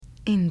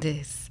In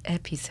this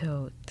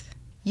episode,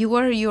 you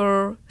are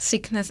your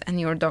sickness and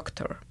your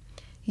doctor.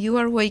 You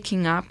are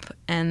waking up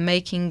and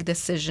making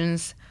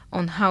decisions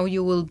on how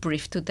you will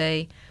breathe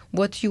today,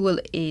 what you will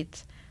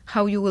eat,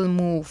 how you will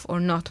move or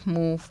not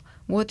move,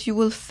 what you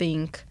will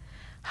think,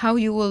 how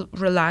you will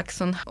relax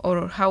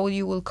or how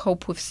you will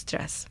cope with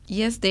stress.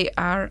 Yes, there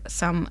are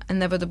some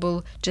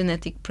inevitable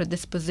genetic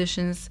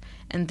predispositions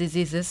and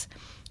diseases,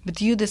 but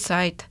you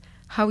decide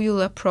how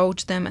you'll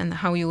approach them and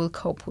how you will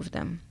cope with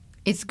them.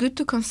 It's good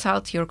to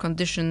consult your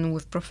condition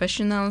with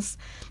professionals,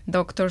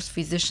 doctors,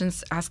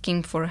 physicians,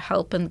 asking for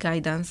help and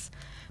guidance.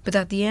 But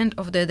at the end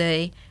of the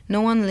day, no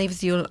one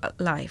lives your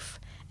life,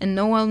 and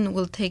no one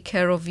will take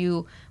care of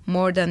you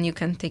more than you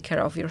can take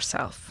care of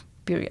yourself.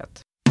 Period.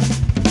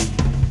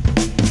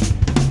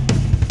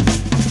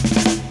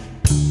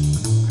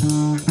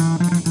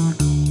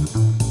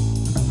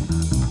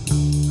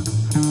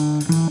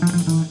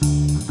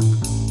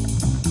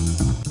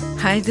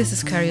 Hi, this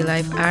is Carrie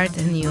Life Art,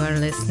 and you are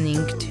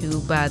listening to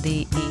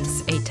Body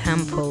is a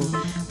Temple,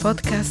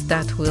 podcast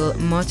that will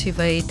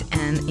motivate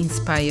and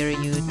inspire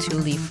you to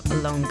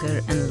live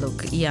longer and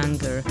look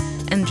younger.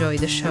 Enjoy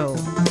the show.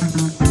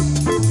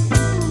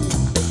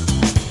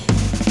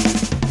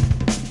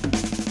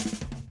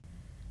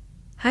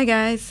 Hi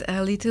guys,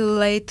 a little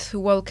late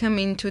welcome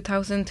in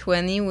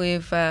 2020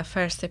 with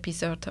first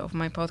episode of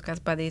my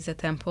podcast Body is a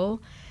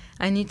Temple.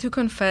 I need to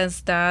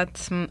confess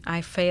that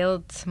I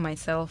failed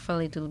myself a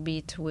little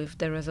bit with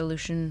the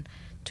resolution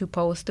to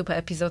post 2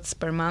 episodes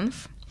per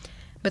month.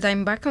 But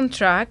I'm back on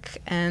track,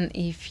 and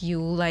if you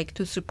like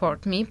to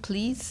support me,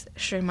 please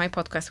share my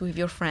podcast with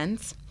your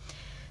friends.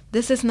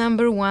 This is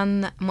number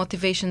one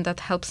motivation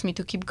that helps me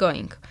to keep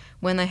going.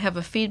 When I have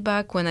a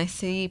feedback, when I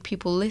see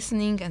people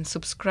listening and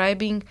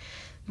subscribing,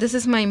 this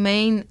is my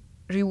main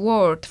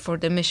reward for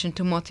the mission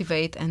to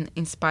motivate and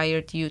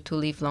inspire you to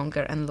live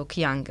longer and look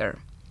younger.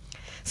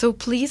 So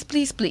please,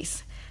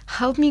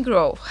 help me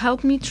grow,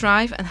 help me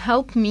thrive, and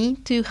help me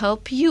to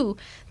help you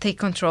take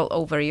control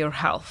over your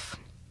health.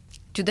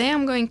 Today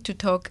I'm going to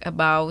talk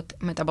about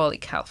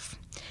metabolic health.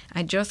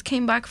 I just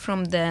came back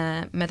from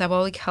the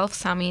Metabolic Health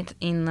Summit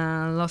in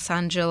Los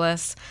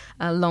Angeles,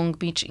 Long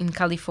Beach in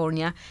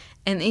California,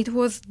 and it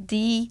was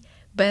the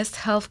best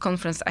health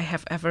conference I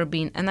have ever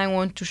been, and I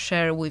want to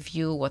share with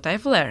you what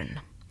I've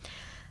learned.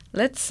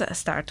 Let's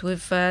start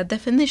with a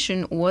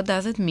definition. What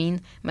does it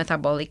mean,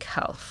 metabolic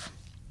health?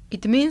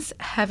 It means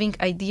having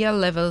ideal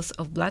levels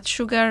of blood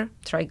sugar,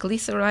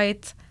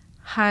 triglycerides,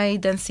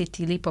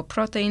 high-density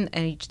lipoprotein,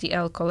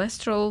 HDL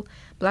cholesterol,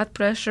 blood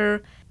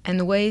pressure,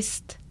 and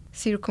waist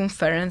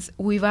circumference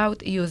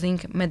without using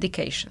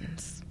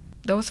medications.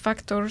 Those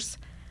factors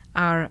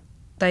are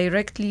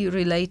directly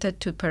related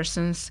to a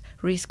person's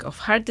risk of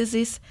heart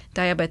disease,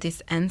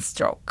 diabetes, and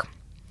stroke.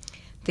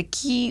 The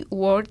key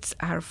words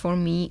are for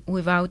me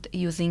without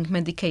using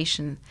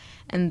medication,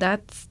 and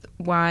that's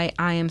why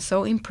I am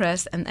so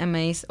impressed and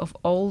amazed of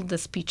all the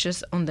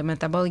speeches on the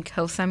Metabolic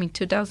Health Summit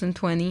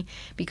 2020,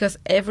 because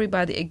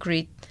everybody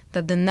agreed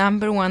that the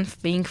number one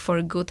thing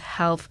for good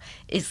health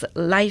is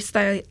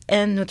lifestyle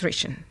and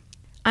nutrition.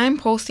 I'm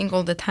posting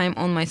all the time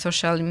on my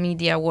social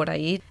media what I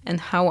eat and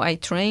how I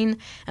train,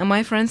 and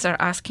my friends are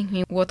asking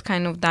me what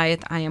kind of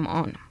diet I am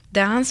on.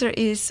 The answer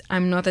is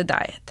I'm not a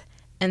diet.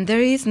 And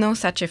there is no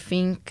such a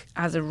thing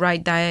as a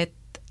right diet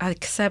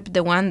except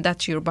the one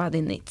that your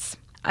body needs.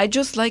 I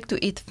just like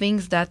to eat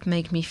things that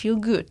make me feel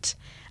good.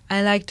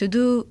 I like to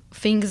do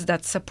things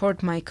that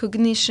support my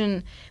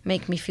cognition,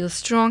 make me feel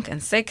strong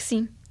and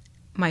sexy.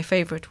 My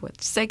favorite word,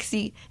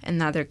 sexy,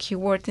 another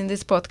keyword in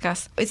this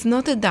podcast. It's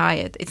not a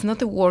diet, it's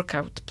not a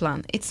workout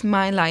plan, it's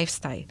my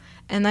lifestyle.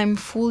 And I'm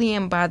fully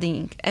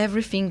embodying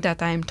everything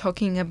that I'm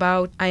talking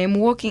about. I am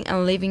walking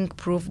and living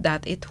proof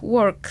that it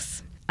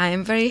works. I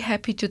am very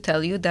happy to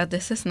tell you that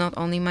this is not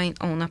only my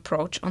own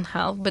approach on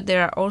health, but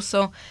there are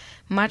also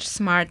much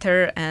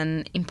smarter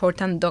and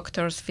important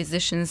doctors,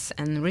 physicians,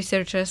 and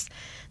researchers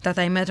that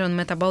I met on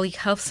Metabolic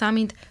Health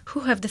Summit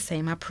who have the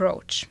same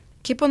approach.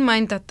 Keep in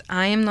mind that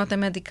I am not a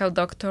medical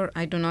doctor.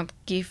 I do not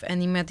give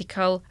any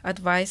medical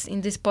advice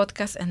in this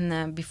podcast,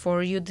 and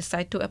before you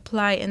decide to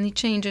apply any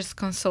changes,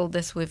 consult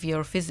this with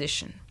your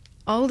physician.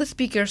 All the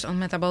speakers on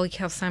Metabolic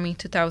Health Summit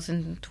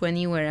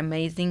 2020 were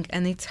amazing,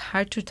 and it's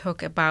hard to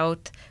talk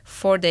about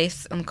 4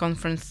 days on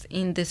conference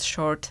in this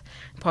short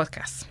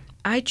podcast.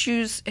 I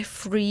choose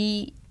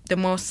 3, the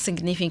most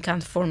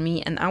significant for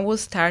me, and I will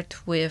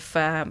start with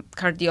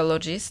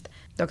cardiologist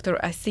Dr.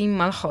 Aseem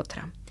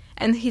Malhotra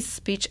and his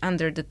speech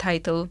under the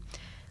title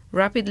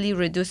Rapidly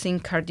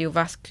Reducing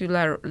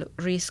Cardiovascular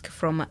Risk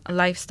from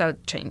Lifestyle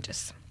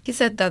Changes. He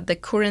said that the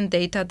current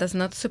data does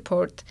not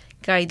support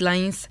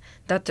guidelines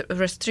that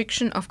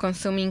restriction of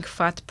consuming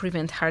fat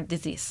prevent heart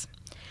disease.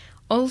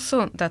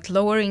 Also, that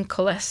lowering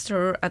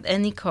cholesterol at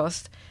any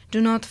cost do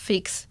not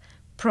fix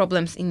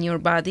problems in your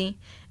body,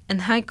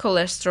 and high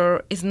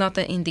cholesterol is not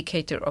an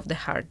indicator of the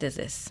heart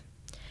disease.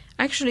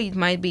 Actually, it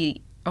might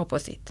be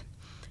opposite.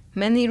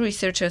 Many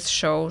researchers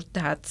show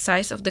that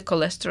size of the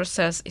cholesterol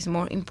cells is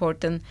more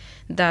important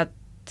than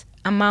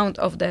amount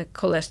of the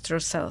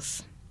cholesterol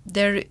cells.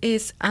 There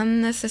is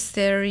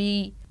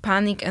unnecessary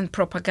panic and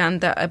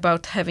propaganda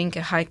about having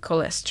a high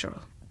cholesterol.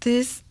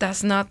 This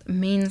does not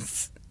mean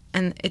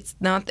and it's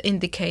not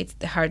indicate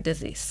the heart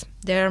disease.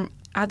 There are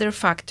other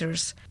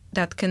factors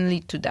that can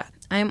lead to that.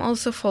 I am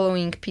also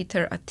following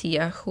Peter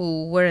Attia,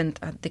 who weren't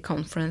at the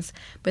conference,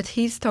 but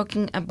he's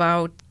talking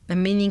about the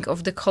meaning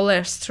of the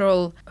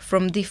cholesterol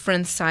from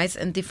different sides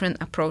and different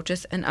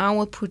approaches, and I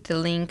will put a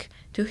link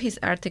to his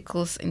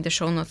articles in the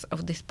show notes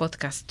of this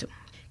podcast too.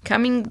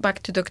 Coming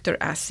back to Dr.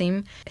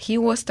 Asim, he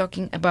was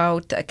talking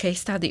about a case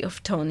study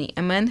of Tony,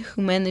 a man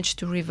who managed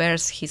to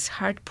reverse his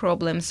heart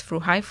problems through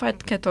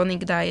high-fat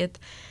ketonic diet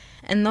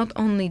and not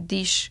only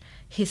dish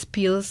his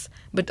pills,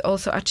 but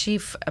also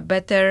achieve a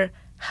better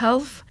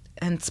health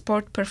and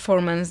sport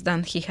performance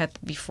than he had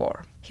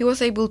before. He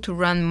was able to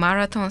run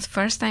marathons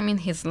first time in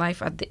his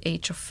life at the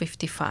age of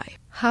 55.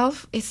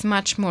 Health is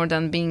much more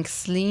than being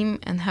slim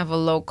and have a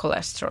low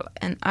cholesterol,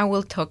 and I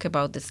will talk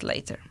about this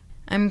later.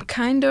 I'm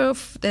kind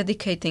of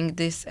dedicating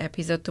this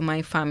episode to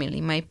my family,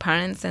 my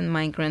parents and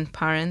my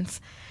grandparents.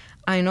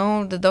 I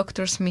know the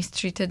doctors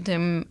mistreated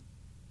them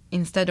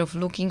instead of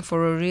looking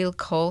for a real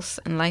cause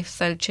and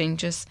lifestyle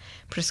changes,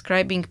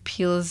 prescribing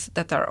pills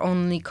that are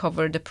only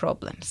cover the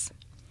problems.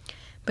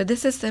 But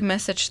this is a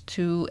message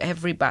to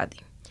everybody.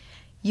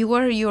 You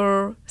are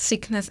your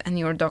sickness and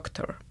your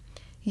doctor.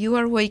 You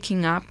are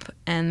waking up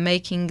and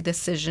making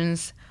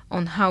decisions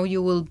on how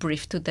you will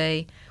breathe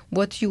today,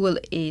 what you will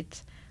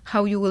eat,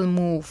 how you will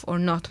move or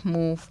not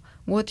move,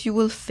 what you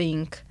will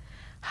think,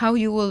 how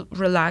you will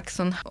relax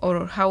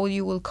or how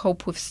you will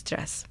cope with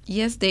stress.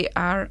 Yes, there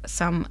are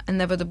some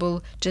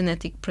inevitable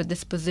genetic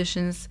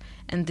predispositions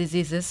and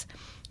diseases,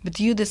 but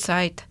you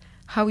decide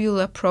how you'll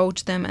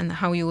approach them and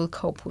how you will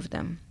cope with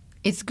them.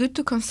 It's good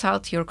to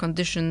consult your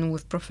condition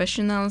with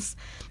professionals,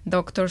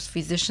 doctors,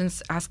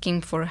 physicians,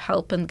 asking for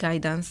help and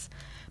guidance,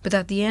 but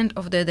at the end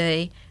of the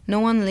day, no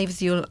one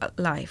lives your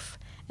life,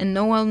 and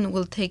no one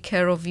will take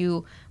care of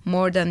you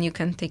more than you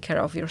can take care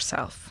of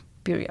yourself,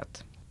 period.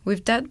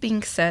 With that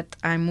being said,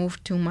 I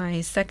move to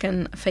my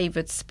second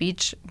favorite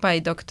speech by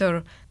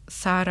Dr.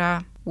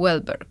 Sarah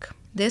Wahlberg.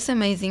 This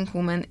amazing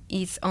woman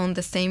is on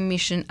the same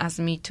mission as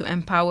me to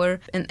empower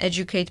and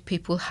educate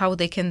people how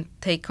they can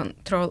take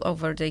control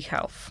over their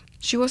health.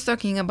 She was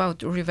talking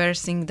about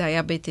reversing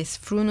diabetes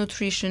through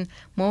nutrition,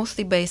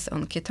 mostly based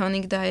on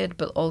ketonic diet,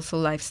 but also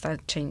lifestyle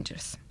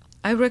changes.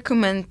 I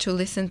recommend to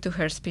listen to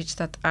her speech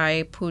that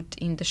I put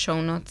in the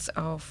show notes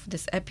of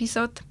this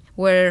episode,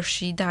 where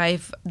she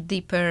dives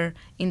deeper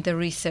in the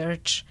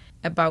research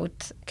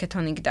about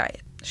ketonic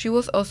diet. She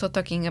was also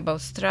talking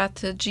about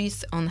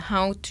strategies on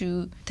how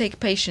to take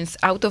patients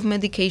out of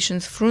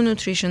medications through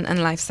nutrition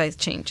and lifestyle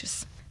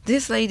changes.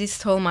 This lady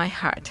stole my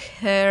heart.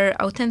 Her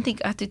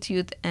authentic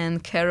attitude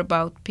and care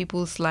about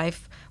people's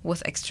life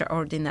was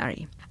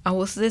extraordinary. I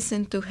was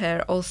listening to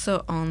her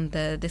also on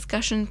the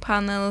discussion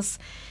panels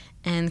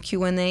and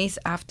Q&As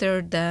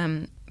after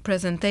the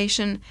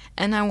presentation,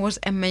 and I was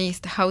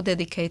amazed how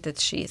dedicated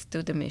she is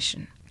to the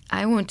mission.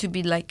 I want to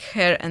be like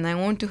her, and I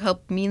want to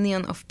help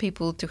millions of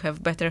people to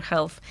have better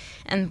health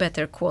and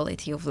better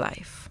quality of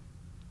life.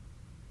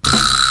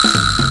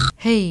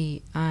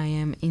 Hey, I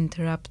am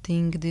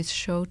interrupting this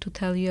show to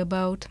tell you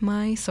about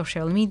my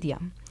social media.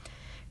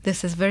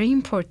 This is very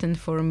important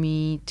for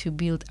me to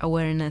build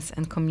awareness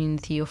and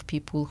community of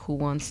people who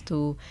want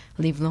to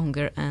live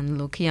longer and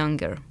look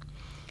younger.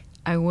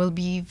 I will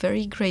be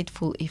very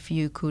grateful if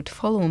you could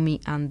follow me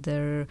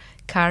under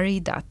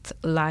kari.live.art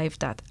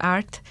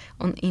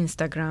on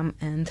Instagram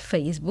and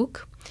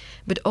Facebook,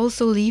 but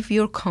also leave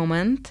your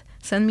comment,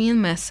 send me a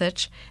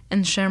message,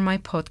 and share my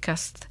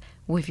podcast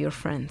with your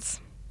friends.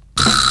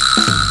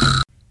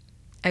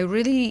 I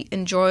really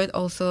enjoyed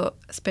also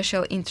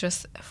Special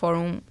Interest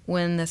Forum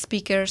when the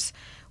speakers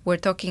were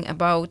talking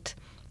about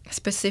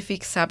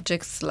specific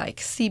subjects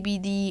like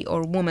CBD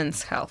or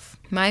women's health.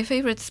 My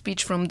favorite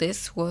speech from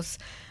this was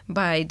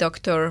by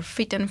Dr.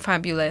 Fit and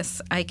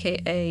Fabulous,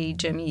 aka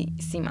Jamie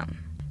Seaman.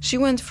 She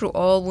went through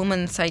all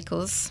women's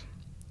cycles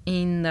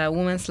in a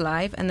woman's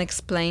life and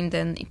explained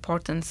the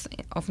importance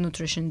of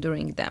nutrition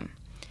during them.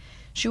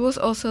 She was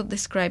also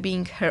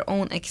describing her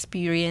own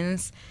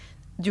experience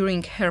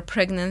during her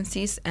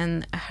pregnancies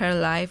and her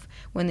life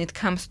when it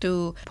comes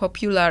to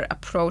popular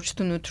approach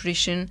to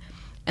nutrition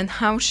and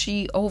how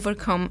she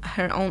overcome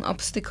her own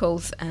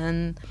obstacles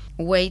and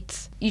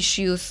weight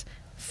issues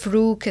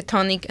through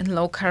ketonic and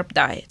low-carb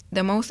diet.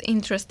 The most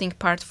interesting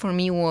part for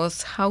me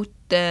was how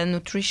the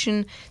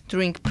nutrition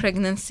during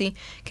pregnancy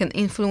can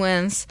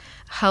influence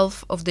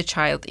health of the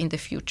child in the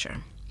future.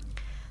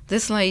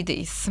 This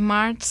lady is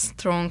smart,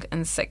 strong,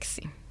 and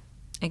sexy.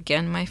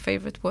 Again, my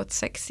favorite word,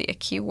 sexy, a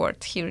key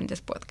word here in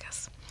this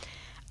podcast.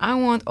 I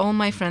want all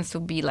my friends to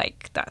be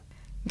like that.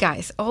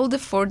 Guys, all the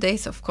 4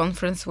 days of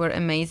conference were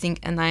amazing,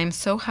 and I am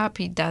so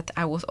happy that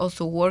I was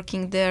also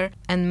working there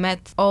and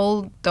met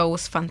all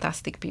those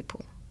fantastic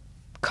people.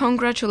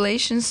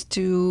 Congratulations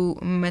to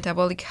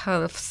Metabolic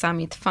Health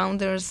Summit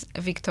founders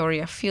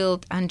Victoria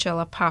Field,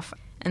 Angela Puff,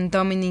 and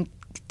Dominic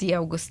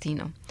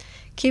D'Agostino.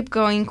 keep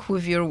going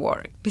with your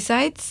work.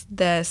 Besides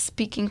the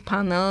speaking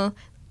panel,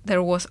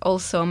 there was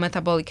also a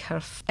Metabolic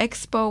Health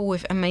Expo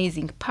with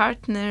amazing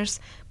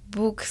partners,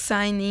 book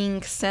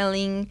signing,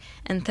 selling,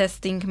 and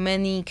testing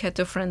many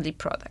keto-friendly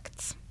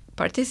products.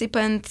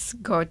 Participants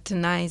got a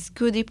nice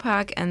goodie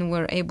pack and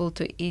were able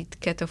to eat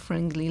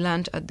keto-friendly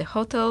lunch at the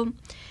hotel.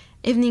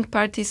 Evening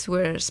parties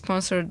were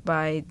sponsored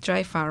by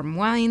Dry Farm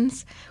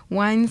wines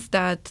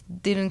that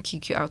didn't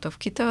kick you out of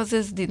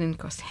ketosis, didn't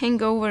cause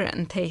hangover,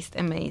 and taste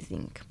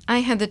amazing. I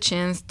had a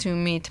chance to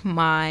meet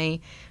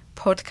my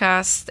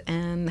podcast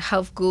and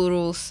health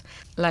gurus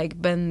like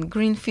Ben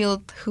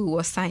Greenfield, who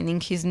was signing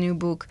his new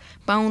book,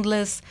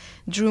 Boundless,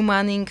 Drew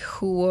Manning,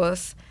 who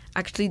was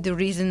actually the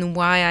reason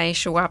why I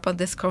show up at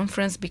this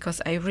conference,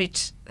 because I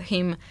reached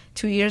him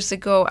 2 years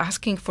ago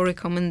asking for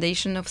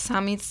recommendation of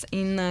summits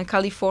in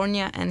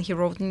California, and he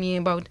wrote me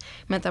about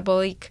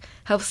Metabolic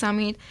Health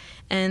Summit.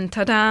 And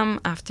ta-da,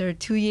 after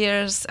 2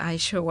 years, I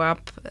show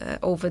up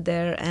over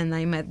there and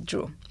I met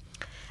Drew.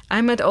 I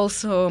met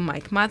also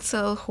Mike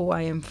Matzel, who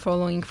I am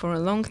following for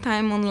a long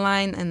time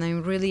online, and I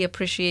really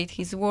appreciate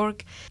his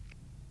work.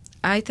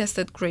 I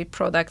tested great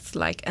products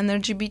like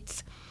Energy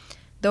Beats.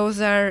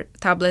 Those are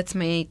tablets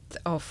made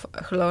of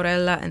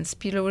chlorella and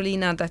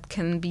spirulina that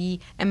can be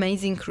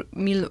amazing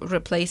meal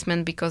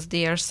replacement because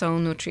they are so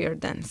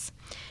nutrient dense.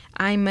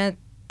 I met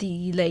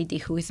the lady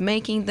who is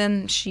making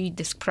them. She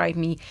described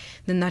me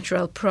the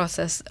natural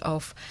process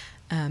of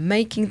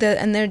making the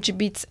Energy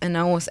Beats, and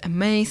I was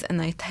amazed,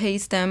 and I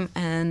taste them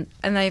and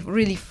I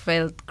really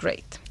felt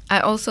great. I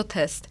also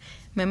test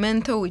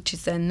Memento, which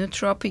is a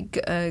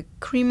nootropic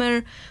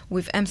creamer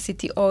with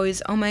MCT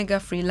oils,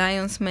 omega-3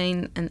 lion's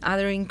mane, and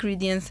other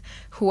ingredients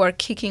who are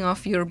kicking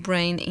off your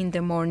brain in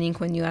the morning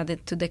when you add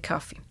it to the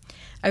coffee.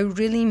 I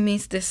really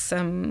miss this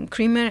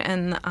creamer,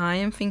 and I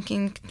am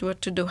thinking what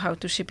to do, how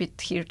to ship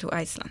it here to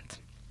Iceland.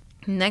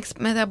 Next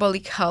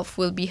Metabolic Health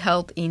will be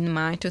held in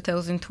May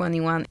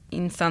 2021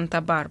 in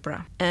Santa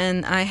Barbara,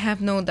 and I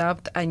have no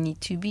doubt I need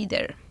to be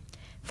there.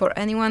 For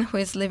anyone who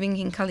is living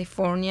in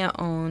California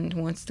and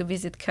wants to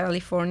visit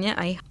California,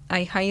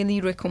 I highly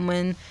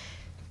recommend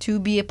to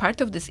be a part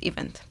of this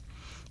event.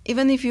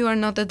 Even if you are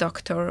not a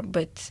doctor,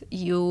 but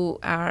you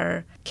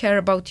care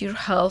about your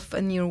health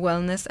and your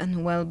wellness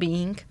and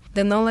well-being,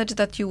 the knowledge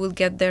that you will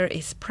get there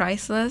is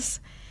priceless,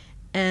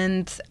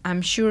 and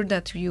I'm sure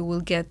that you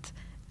will get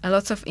a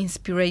lot of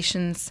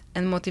inspirations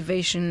and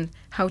motivation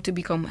how to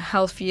become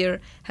healthier,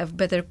 have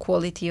better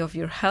quality of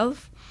your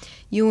health.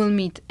 You will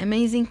meet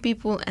amazing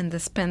people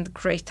and spend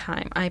great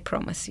time, I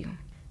promise you.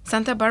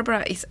 Santa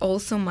Barbara is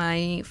also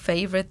my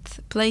favorite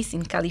place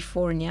in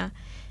California,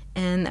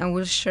 and I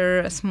will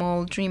share a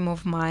small dream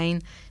of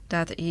mine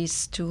that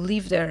is to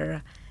live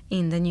there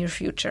in the near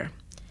future.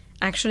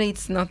 Actually,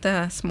 it's not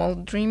a small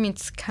dream,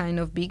 it's kind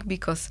of big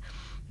because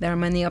there are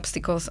many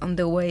obstacles on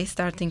the way,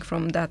 starting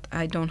from that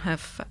I don't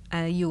have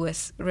a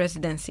US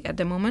residency at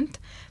the moment,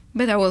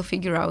 but I will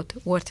figure out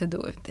what to do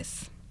with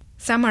this.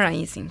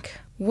 Summarizing,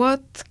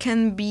 what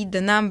can be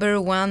the number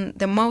one,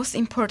 the most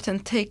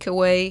important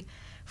takeaway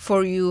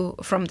for you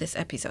from this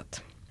episode?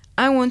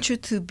 I want you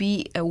to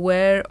be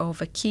aware of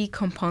the key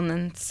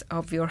components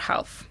of your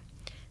health: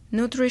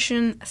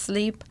 nutrition,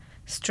 sleep,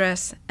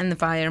 stress,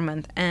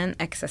 environment, and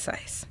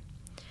exercise.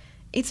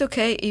 It's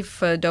okay if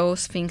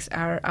those things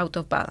are out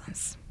of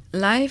balance.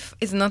 Life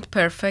is not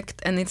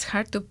perfect, and it's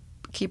hard to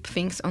keep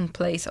things on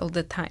place all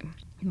the time.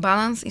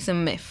 Balance is a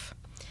myth,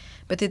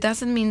 but it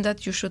doesn't mean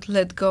that you should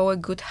let go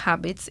of good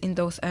habits in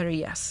those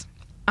areas.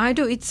 I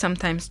do eat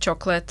sometimes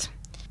chocolate.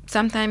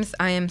 Sometimes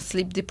I am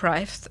sleep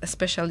deprived,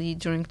 especially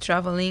during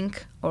traveling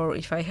or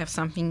if I have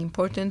something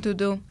important to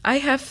do. I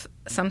have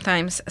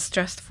sometimes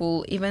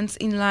stressful events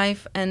in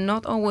life, and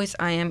not always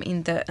I am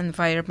in the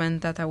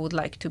environment that I would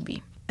like to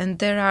be. And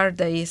there are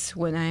days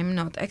when I am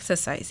not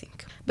exercising.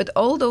 But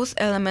all those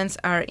elements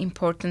are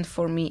important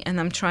for me, and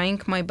I'm trying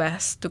my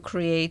best to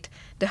create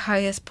the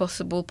highest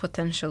possible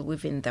potential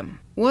within them.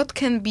 What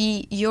can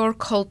be your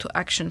call to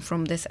action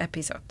from this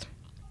episode?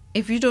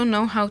 If you don't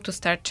know how to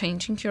start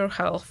changing your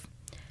health,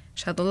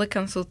 schedule a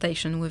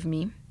consultation with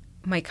me.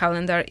 My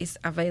calendar is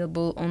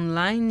available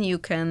online. You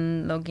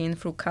can log in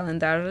through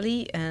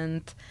Calendarly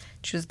and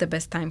choose the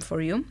best time for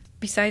you.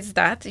 Besides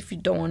that, if you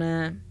don't want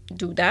to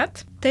do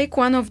that, take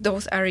one of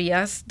those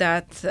areas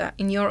that,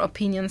 in your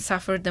opinion,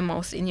 suffer the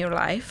most in your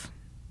life: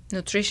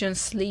 nutrition,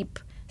 sleep,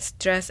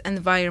 stress,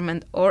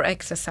 environment, or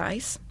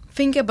exercise.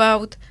 Think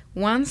about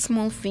one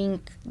small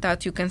thing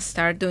that you can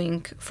start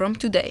doing from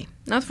today,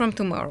 not from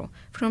tomorrow,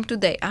 from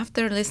today,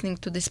 after listening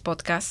to this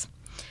podcast,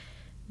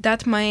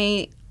 that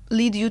may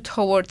lead you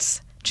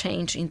towards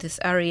change in this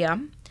area.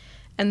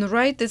 And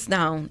write this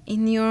down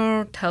in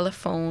your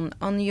telephone,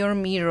 on your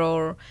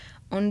mirror,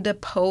 on the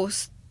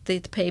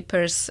post-it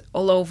papers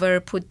all over.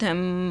 Put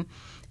them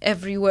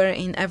everywhere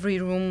in every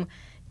room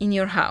in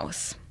your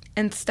house.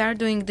 And start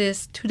doing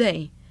this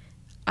today,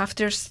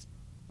 after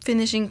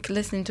finishing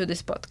listening to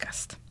this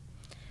podcast.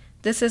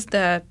 This is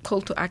the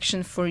call to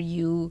action for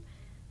you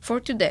for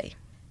today.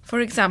 For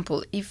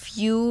example, if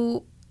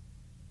you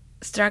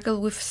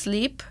struggle with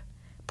sleep,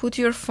 Put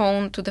your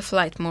phone to the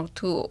flight mode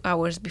 2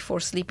 hours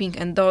before sleeping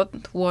and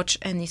don't watch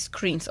any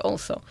screens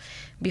also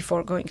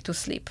before going to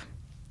sleep.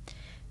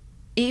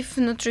 If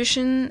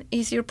nutrition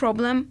is your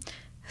problem,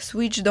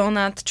 switch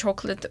donut,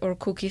 chocolate or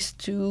cookies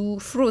to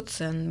fruits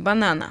and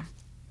banana.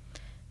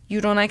 You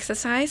don't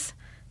exercise?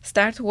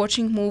 Start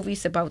watching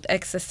movies about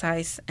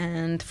exercise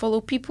and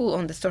follow people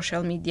on the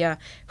social media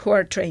who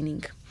are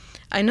training.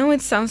 I know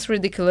it sounds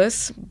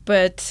ridiculous,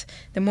 but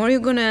the more you're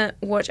gonna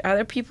watch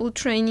other people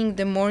training,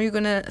 the more you're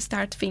gonna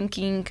start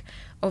thinking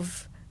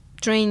of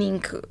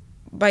training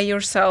by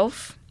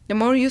yourself. The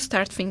more you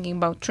start thinking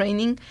about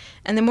training,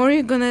 and the more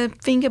you're gonna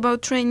think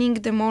about training,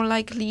 the more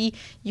likely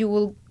you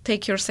will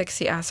take your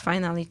sexy ass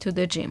finally to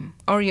the gym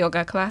or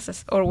yoga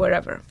classes or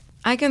wherever.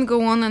 I can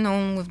go on and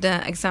on with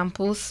the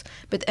examples,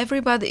 but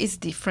everybody is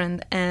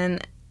different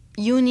and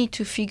you need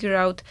to figure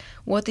out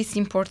what is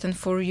important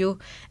for you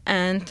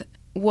and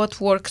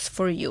what works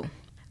for you.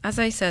 As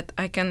I said,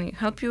 I can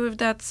help you with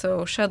that,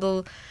 so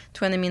schedule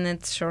 20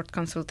 minutes short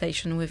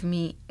consultation with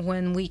me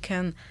when we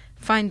can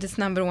find this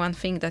number one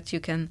thing that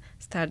you can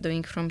start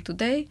doing from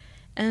today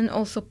and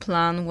also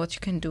plan what you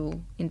can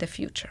do in the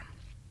future.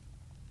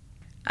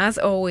 As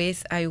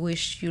always, I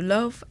wish you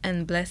love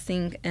and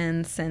blessing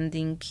and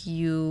sending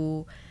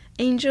you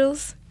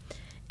angels.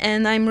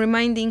 And I'm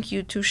reminding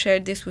you to share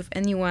this with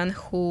anyone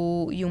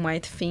who you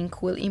might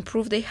think will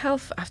improve their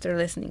health after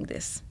listening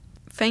this.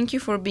 Thank you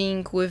for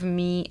being with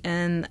me,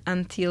 and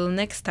until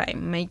next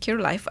time, make your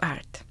life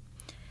art.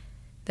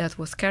 That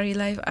was Carrie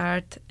Life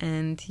Art,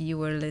 and you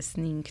were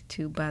listening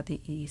to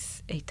Body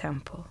is a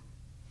Temple.